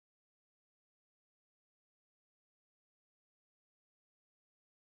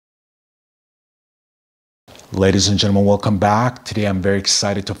Ladies and gentlemen, welcome back. Today I'm very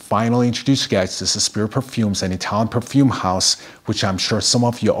excited to finally introduce you guys to Sospiro Perfumes, an Italian perfume house, which I'm sure some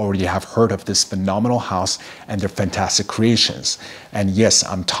of you already have heard of this phenomenal house and their fantastic creations. And yes,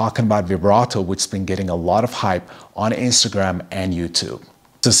 I'm talking about Vibrato, which has been getting a lot of hype on Instagram and YouTube.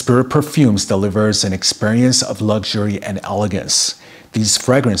 Sospiro Perfumes delivers an experience of luxury and elegance. These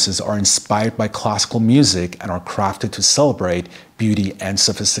fragrances are inspired by classical music and are crafted to celebrate beauty and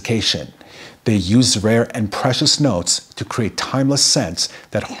sophistication. They use rare and precious notes to create timeless scents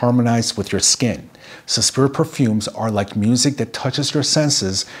that harmonize with your skin. Sospiro perfumes are like music that touches your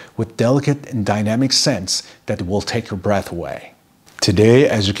senses with delicate and dynamic scents that will take your breath away. Today,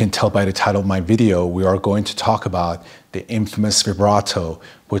 as you can tell by the title of my video, we are going to talk about the infamous Vibrato,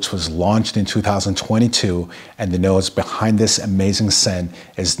 which was launched in 2022, and the nose behind this amazing scent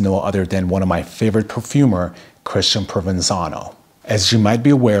is no other than one of my favorite perfumer, Christian Provenzano. As you might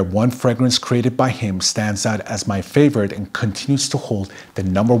be aware, one fragrance created by him stands out as my favorite and continues to hold the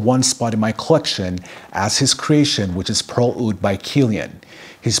 #1 spot in my collection as his creation, which is Pearl Oud by Kilian.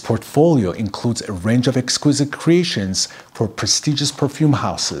 His portfolio includes a range of exquisite creations for prestigious perfume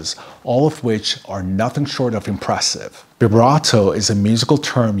houses, all of which are nothing short of impressive. Vibrato is a musical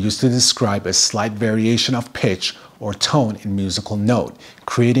term used to describe a slight variation of pitch or tone in musical note,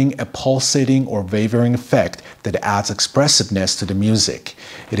 creating a pulsating or wavering effect that adds expressiveness to the music.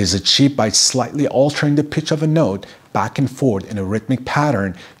 It is achieved by slightly altering the pitch of a note back and forth in a rhythmic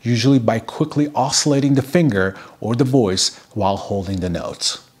pattern, usually by quickly oscillating the finger or the voice while holding the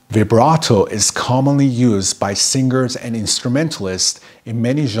notes. Vibrato is commonly used by singers and instrumentalists in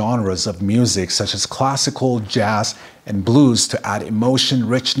many genres of music such as classical, jazz, and blues to add emotion,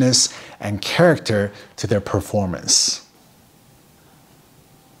 richness, and character to their performance.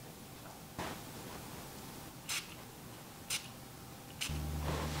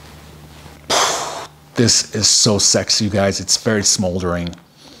 This is so sexy, you guys. It's very smoldering.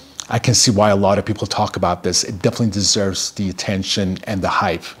 I can see why a lot of people talk about this. It definitely deserves the attention and the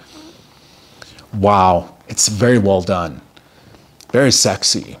hype. Wow, it's very well done. Very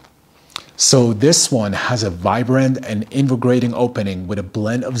sexy. So this one has a vibrant and invigorating opening with a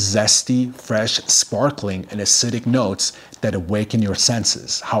blend of zesty, fresh, sparkling, and acidic notes that awaken your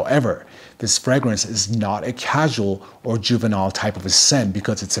senses. However, this fragrance is not a casual or juvenile type of a scent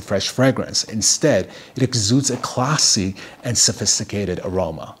because it's a fresh fragrance. Instead, it exudes a classy and sophisticated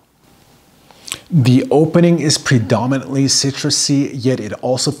aroma. The opening is predominantly citrusy, yet it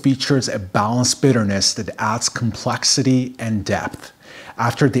also features a balanced bitterness that adds complexity and depth.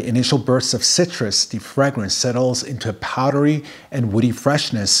 After the initial bursts of citrus, the fragrance settles into a powdery and woody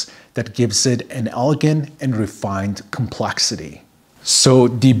freshness that gives it an elegant and refined complexity. So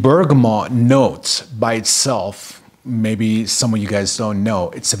the bergamot note by itself, maybe some of you guys don't know,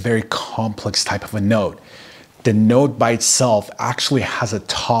 it's a very complex type of a note. The note by itself actually has a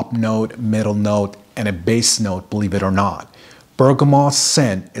top note, middle note, and a base note, believe it or not. Bergamot's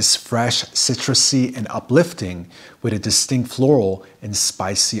scent is fresh, citrusy, and uplifting with a distinct floral and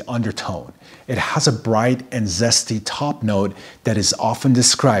spicy undertone. It has a bright and zesty top note that is often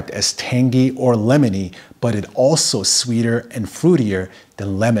described as tangy or lemony, but it also sweeter and fruitier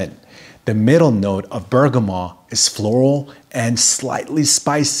than lemon. The middle note of bergamot is floral and slightly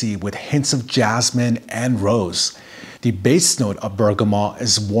spicy with hints of jasmine and rose. The base note of bergamot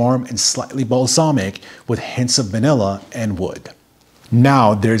is warm and slightly balsamic with hints of vanilla and wood.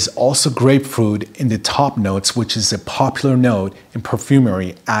 Now, there's also grapefruit in the top notes, which is a popular note in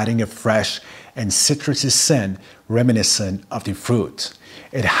perfumery, adding a fresh and citrusy scent reminiscent of the fruit.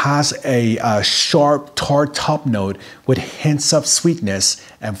 It has a sharp, tart top note with hints of sweetness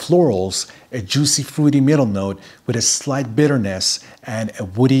and florals, a juicy, fruity middle note with a slight bitterness, and a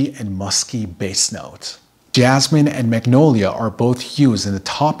woody and musky base note. Jasmine and magnolia are both used in the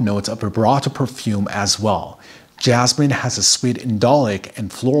top notes of Vibrato perfume as well. Jasmine has a sweet indolic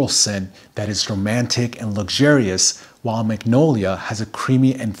and floral scent that is romantic and luxurious, while magnolia has a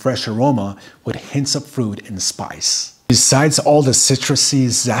creamy and fresh aroma with hints of fruit and spice. Besides all the citrusy,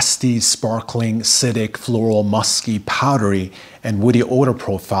 zesty, sparkling, acidic, floral, musky, powdery, and woody odor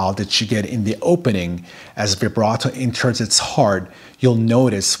profile that you get in the opening, as Vibrato enters its heart, you'll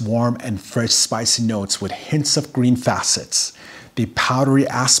notice warm and fresh spicy notes with hints of green facets. The powdery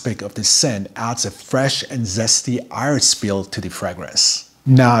aspect of the scent adds a fresh and zesty iris feel to the fragrance.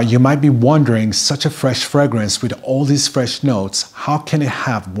 Now, you might be wondering, such a fresh fragrance with all these fresh notes, how can it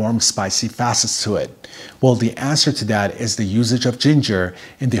have warm, spicy facets to it? Well, the answer to that is the usage of ginger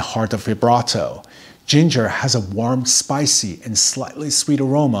in the heart of Vibrato. Ginger has a warm, spicy, and slightly sweet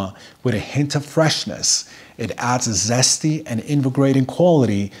aroma with a hint of freshness. It adds a zesty and invigorating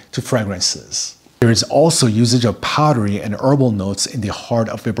quality to fragrances. There is also usage of powdery and herbal notes in the heart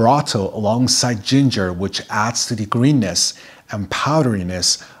of Vibrato alongside ginger, which adds to the greenness and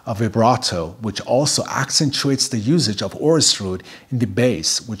powderiness of Vibrato, which also accentuates the usage of orris root in the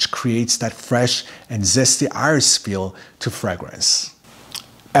base, which creates that fresh and zesty iris feel to fragrance.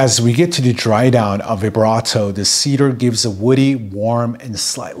 As we get to the dry down of Vibrato, the cedar gives a woody, warm, and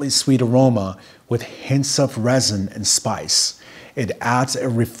slightly sweet aroma with hints of resin and spice. It adds a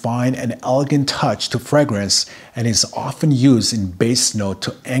refined and elegant touch to fragrance and is often used in base note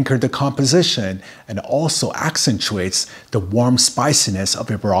to anchor the composition and also accentuates the warm spiciness of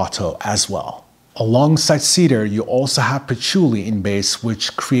Vibrato as well. Alongside cedar, you also have patchouli in base,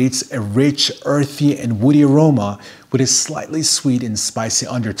 which creates a rich, earthy, and woody aroma with a slightly sweet and spicy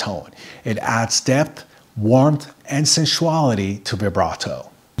undertone. It adds depth, warmth, and sensuality to Vibrato.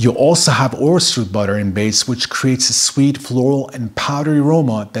 You also have orris root butter in base, which creates a sweet, floral, and powdery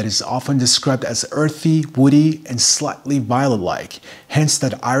aroma that is often described as earthy, woody, and slightly violet-like, hence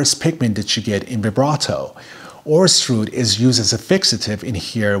that iris pigment that you get in Vibrato. Orris root is used as a fixative in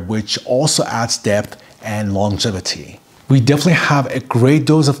here, which also adds depth and longevity. We definitely have a great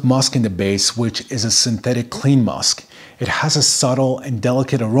dose of musk in the base, which is a synthetic clean musk. It has a subtle and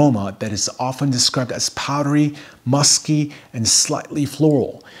delicate aroma that is often described as powdery, musky, and slightly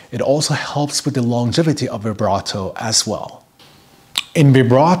floral. It also helps with the longevity of Vibrato as well. In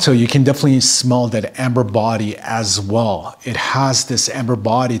Vibrato, you can definitely smell that amber body as well. It has this amber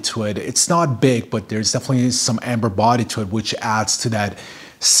body to it. It's not big, but there's definitely some amber body to it, which adds to that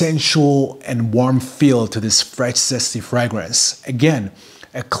sensual and warm feel to this fresh, zesty fragrance. Again,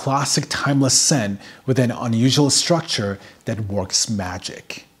 a classic timeless scent with an unusual structure that works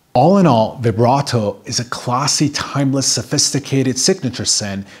magic. All in all, Vibrato is a classy, timeless, sophisticated signature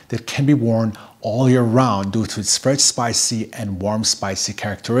scent that can be worn all year round due to its fresh, spicy, and warm, spicy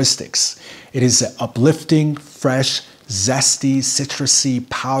characteristics. It is an uplifting, fresh, zesty, citrusy,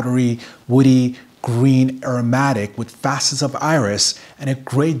 powdery, woody, green, aromatic with facets of iris and a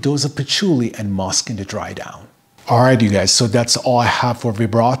great dose of patchouli and musk in the dry down. Alright you guys, so that's all I have for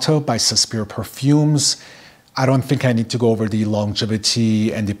Vibrato by Sospiro Perfumes. I don't think I need to go over the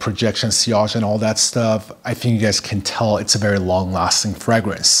longevity and the projection sillage and all that stuff. I think you guys can tell it's a very long-lasting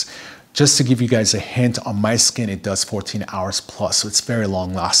fragrance. Just to give you guys a hint, on my skin it does 14 hours plus, so it's very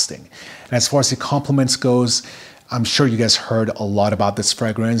long-lasting. And as far as the compliments goes, I'm sure you guys heard a lot about this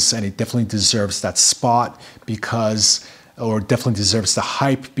fragrance and it definitely deserves that spot because, or definitely deserves the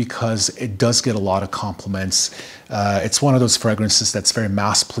hype because it does get a lot of compliments. It's one of those fragrances that's very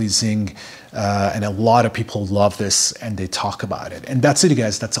mass-pleasing and a lot of people love this and they talk about it. And that's it, you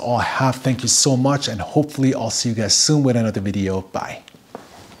guys. That's all I have. Thank you so much and hopefully I'll see you guys soon with another video. Bye.